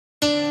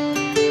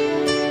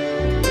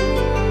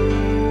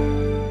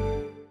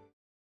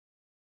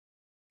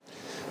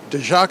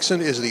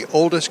Digoxin is the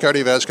oldest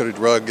cardiovascular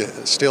drug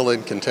still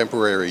in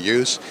contemporary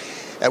use.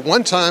 At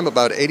one time,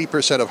 about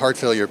 80% of heart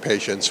failure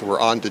patients were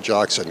on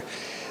Digoxin.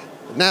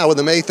 Now, in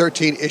the May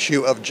 13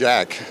 issue of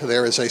JACC,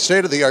 there is a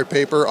state-of-the-art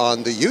paper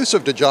on the use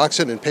of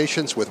Digoxin in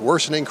patients with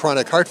worsening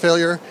chronic heart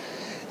failure,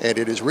 and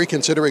it is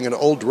reconsidering an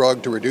old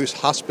drug to reduce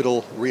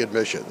hospital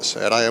readmissions.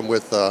 And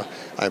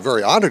I'm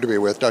very honored to be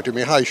with Dr.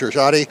 Mihai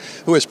Gheorghiade,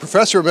 who is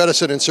Professor of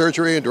Medicine and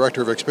Surgery and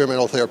Director of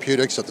Experimental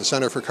Therapeutics at the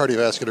Center for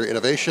Cardiovascular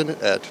Innovation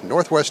at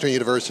Northwestern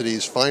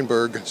University's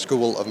Feinberg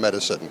School of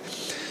Medicine.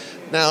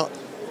 Now,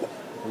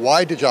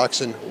 why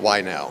Digoxin?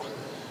 Why now?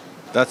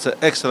 That's an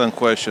excellent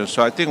question.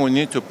 So I think we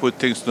need to put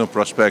things into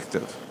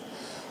perspective.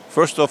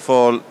 First of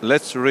all,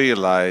 let's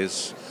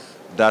realize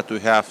that we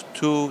have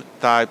two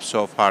types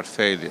of heart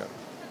failure.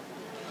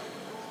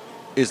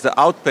 Is the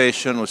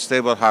outpatient with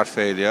stable heart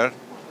failure,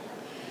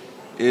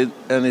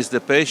 and is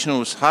the patient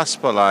who's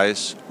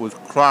hospitalized with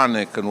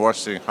chronic and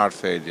worsening heart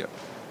failure.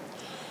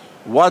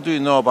 What do we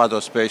know about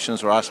those patients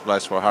who are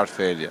hospitalized for heart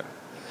failure?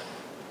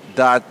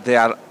 That they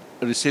are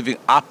receiving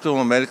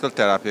optimal medical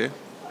therapy,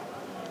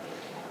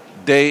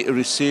 they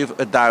receive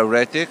a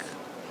diuretic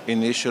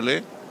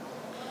initially,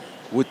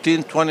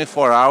 within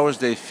 24 hours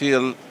they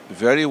feel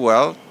very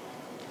well.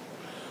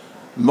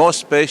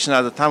 Most patients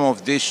at the time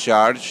of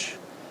discharge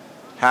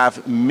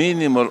have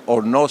minimal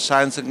or no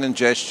signs of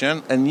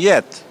congestion, and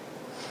yet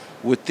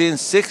within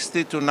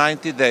 60 to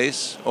 90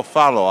 days of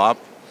follow-up,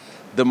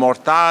 the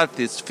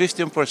mortality is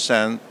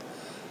 15%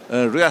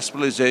 and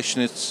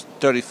rehospitalization is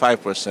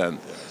 35%,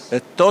 a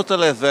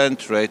total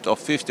event rate of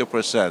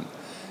 50%.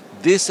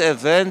 This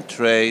event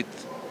rate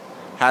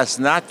has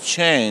not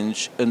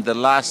changed in the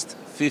last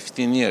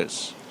 15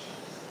 years.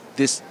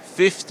 This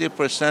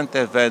 50%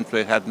 event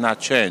rate had not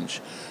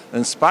changed,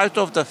 in spite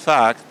of the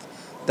fact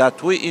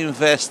that we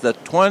invested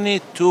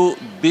 $22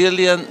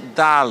 billion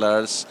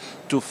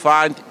to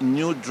find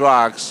new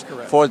drugs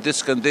for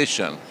this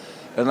condition.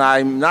 And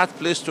I'm not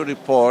pleased to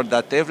report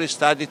that every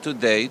study to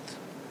date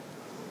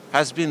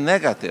has been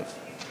negative.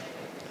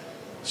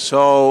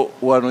 So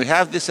when we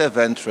have this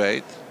event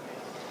rate,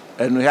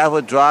 and we have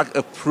a drug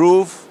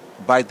approved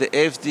by the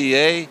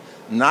FDA,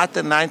 not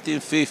in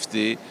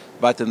 1950,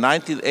 but in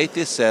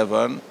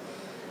 1987,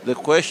 the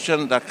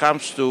question that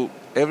comes to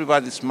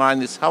everybody's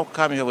mind is how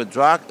come you have a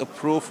drug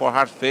approved for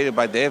heart failure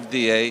by the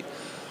FDA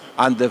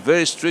under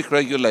very strict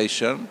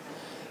regulation,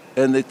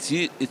 and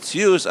its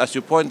use, as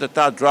you pointed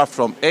out, dropped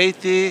from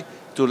 80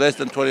 to less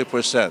than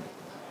 20%.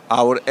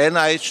 Our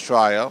NIH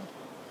trial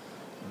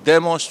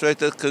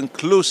demonstrated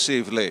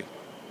conclusively,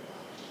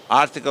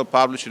 article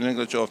published in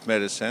English Journal of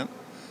Medicine,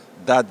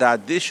 that the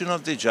addition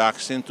of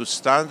Digoxin to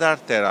standard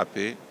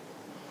therapy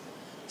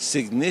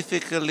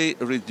significantly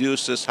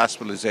reduces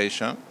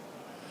hospitalization.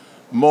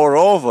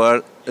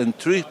 Moreover, in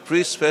three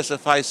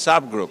pre-specified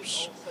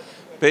subgroups,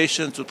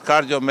 patients with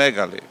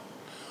cardiomegaly,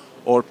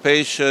 or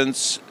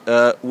patients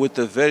with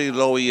a very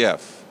low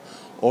EF,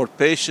 or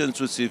patients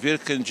with severe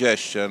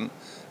congestion,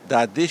 the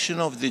addition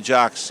of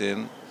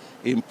Digoxin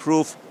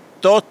improved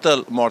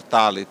total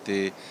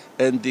mortality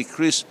and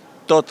decreased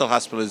total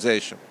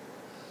hospitalization.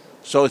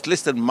 So at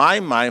least in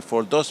my mind,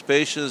 for those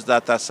patients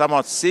that are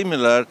somewhat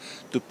similar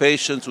to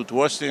patients with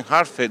worsening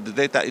heart failure, the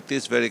data, it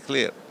is very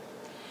clear.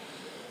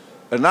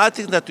 Another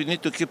thing that we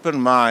need to keep in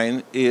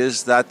mind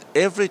is that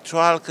every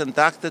trial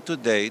conducted to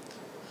date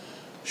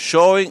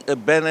showing a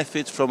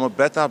benefit from a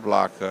beta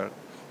blocker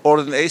or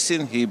an ACE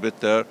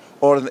inhibitor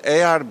or an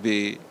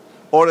ARB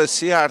or a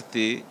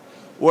CRT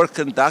were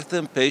conducted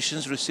in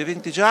patients receiving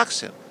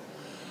Digoxin.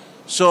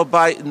 So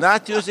by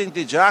not using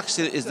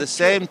Digoxin is the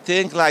same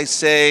thing like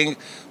saying,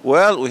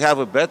 well, we have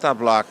a beta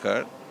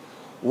blocker,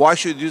 why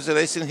should you use an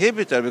ACE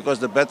inhibitor? Because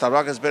the beta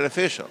blocker is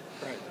beneficial.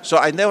 Right. So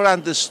I never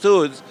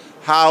understood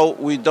how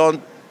we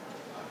don't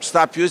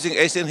stop using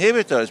ACE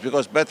inhibitors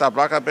because beta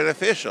blocker are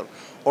beneficial,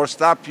 or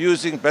stop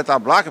using beta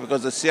blocker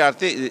because the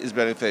CRT is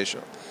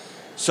beneficial.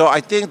 So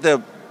I think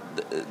the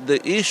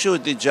issue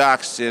with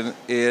Digoxin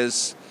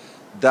is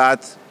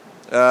that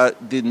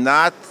did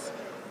not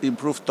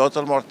improve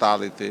total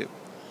mortality,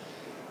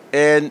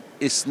 and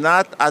it's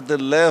not at the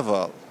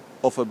level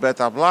of a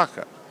beta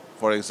blocker,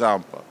 for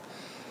example,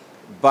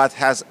 but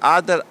has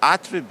other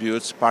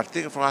attributes,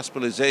 particularly for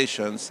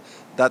hospitalizations,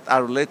 that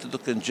are related to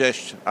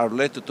congestion, are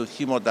related to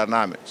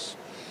hemodynamics.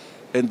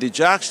 And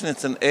Digoxin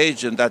is an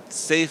agent that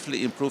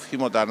safely improves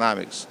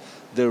hemodynamics.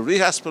 The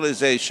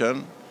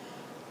rehospitalization,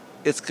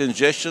 it's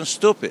congestion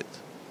stupid.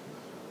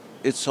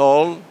 It's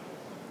all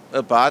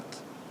about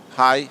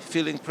high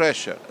filling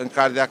pressure and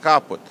cardiac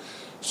output.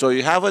 So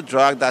you have a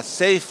drug that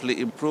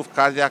safely improves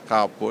cardiac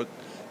output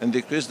and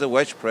decreases the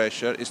wedge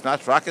pressure. It's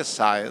not rocket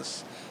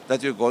science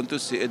that you're going to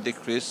see a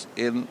decrease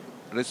in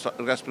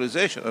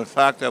rehospitalization. In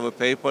fact, I have a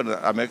paper in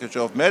the American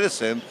Journal of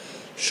Medicine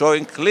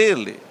showing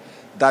clearly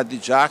that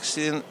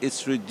Digoxin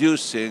is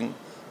reducing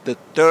the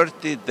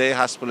 30-day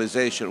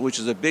hospitalization, which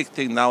is a big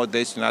thing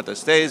nowadays in the United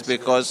States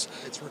because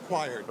it's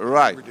required.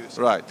 Right,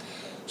 right.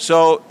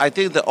 So I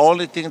think the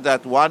only thing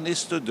that one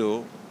needs to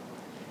do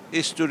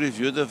is to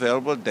review the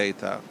available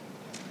data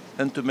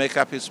and to make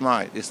up his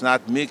mind. It's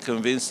not me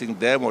convincing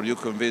them or you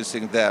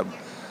convincing them.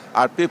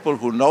 Are people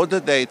who know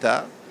the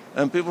data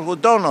and people who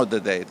don't know the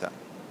data.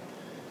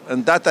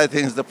 And that, I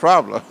think, is the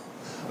problem.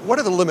 What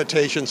are the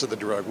limitations of the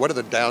drug? What are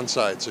the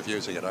downsides of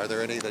using it? Are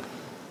there any that...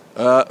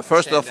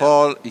 First of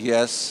all,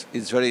 yes,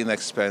 it's very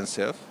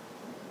inexpensive.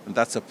 And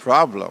that's a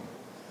problem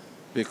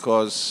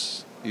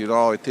because, you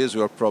know,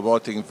 we're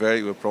promoting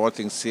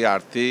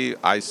CRT,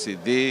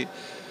 ICD.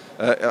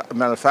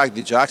 Matter of fact,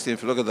 Digoxin,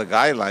 if you look at the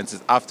guidelines,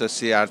 it's after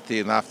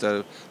CRT and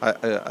after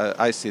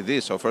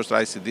ICD. So first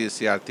ICD,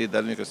 CRT,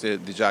 then you can say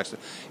Digoxin.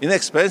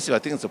 Inexpensive, I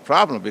think it's a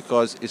problem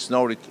because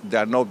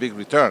there are no big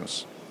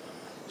returns.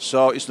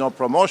 So it's no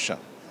promotion.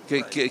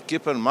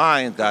 Keep in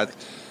mind that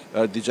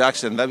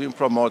Digoxin has been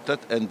promoted,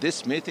 and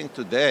this meeting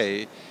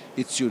today,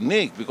 it's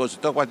unique because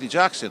we talk about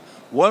Digoxin.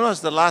 When was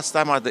the last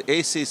time at the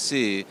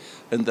ACC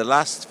in the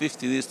last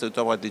 15 years to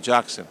talk about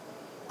Digoxin?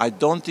 I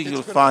don't think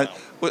you'll find.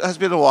 Well, it has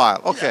been a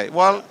while. Okay, yeah.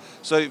 Well,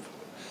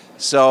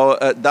 so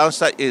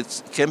downside,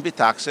 it can be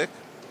toxic.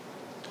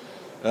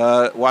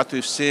 What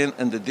we've seen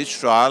in the DITCH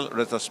trial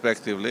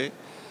retrospectively,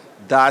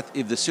 that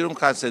if the serum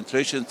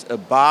concentration is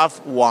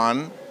above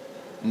 1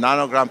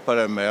 nanogram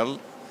per ml,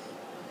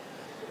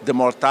 the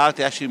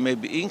mortality actually may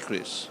be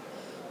increased.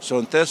 So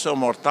in terms of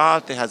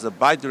mortality, it has a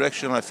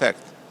bidirectional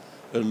effect.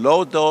 A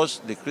low dose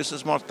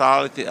decreases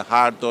mortality, a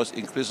higher dose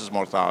increases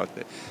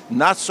mortality.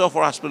 Not so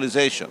for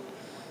hospitalization.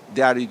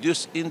 They are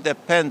reduced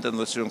independent of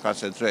the serum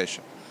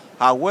concentration.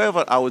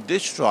 However, our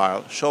DITCH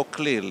trial showed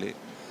clearly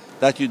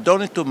that you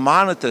don't need to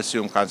monitor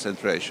serum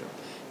concentration.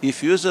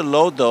 If you use a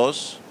low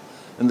dose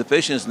and the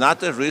patient is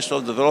not at risk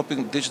of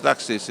developing DITCH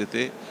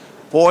toxicity,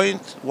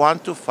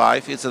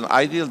 0.125 is an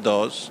ideal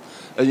dose,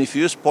 and if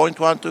you use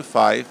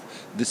 0.125,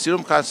 the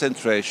serum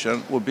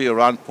concentration will be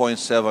around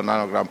 0.7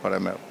 nanogram per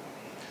ml.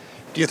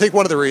 Do you think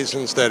one of the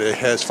reasons that it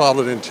has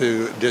fallen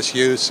into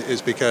disuse is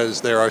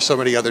because there are so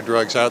many other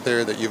drugs out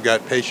there that you've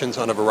got patients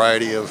on a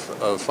variety of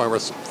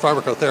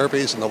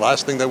pharmacotherapies, and the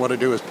last thing they want to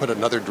do is put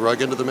another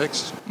drug into the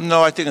mix?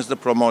 No, I think it's the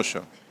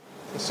promotion.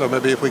 So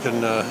maybe if we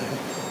can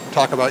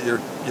talk about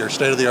your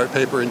state-of-the-art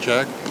paper in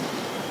JAG,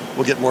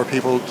 we'll get more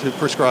people to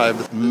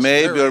prescribe.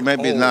 Maybe or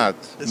maybe not.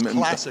 It's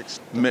classic.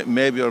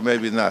 Maybe or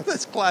maybe not.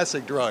 It's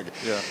classic drug.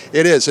 Yeah.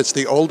 It is. It's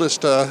the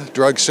oldest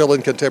drug still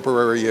in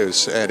contemporary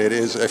use, and it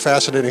is a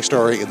fascinating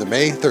story in the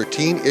May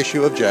 13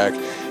 issue of JAG,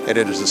 and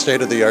it is a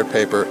state-of-the-art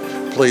paper.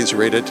 Please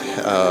read it.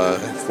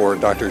 For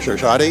Dr.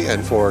 Gheorghiade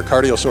and for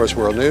Cardiol Source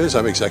World News,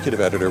 I'm Executive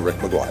Editor Rick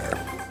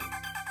McGuire.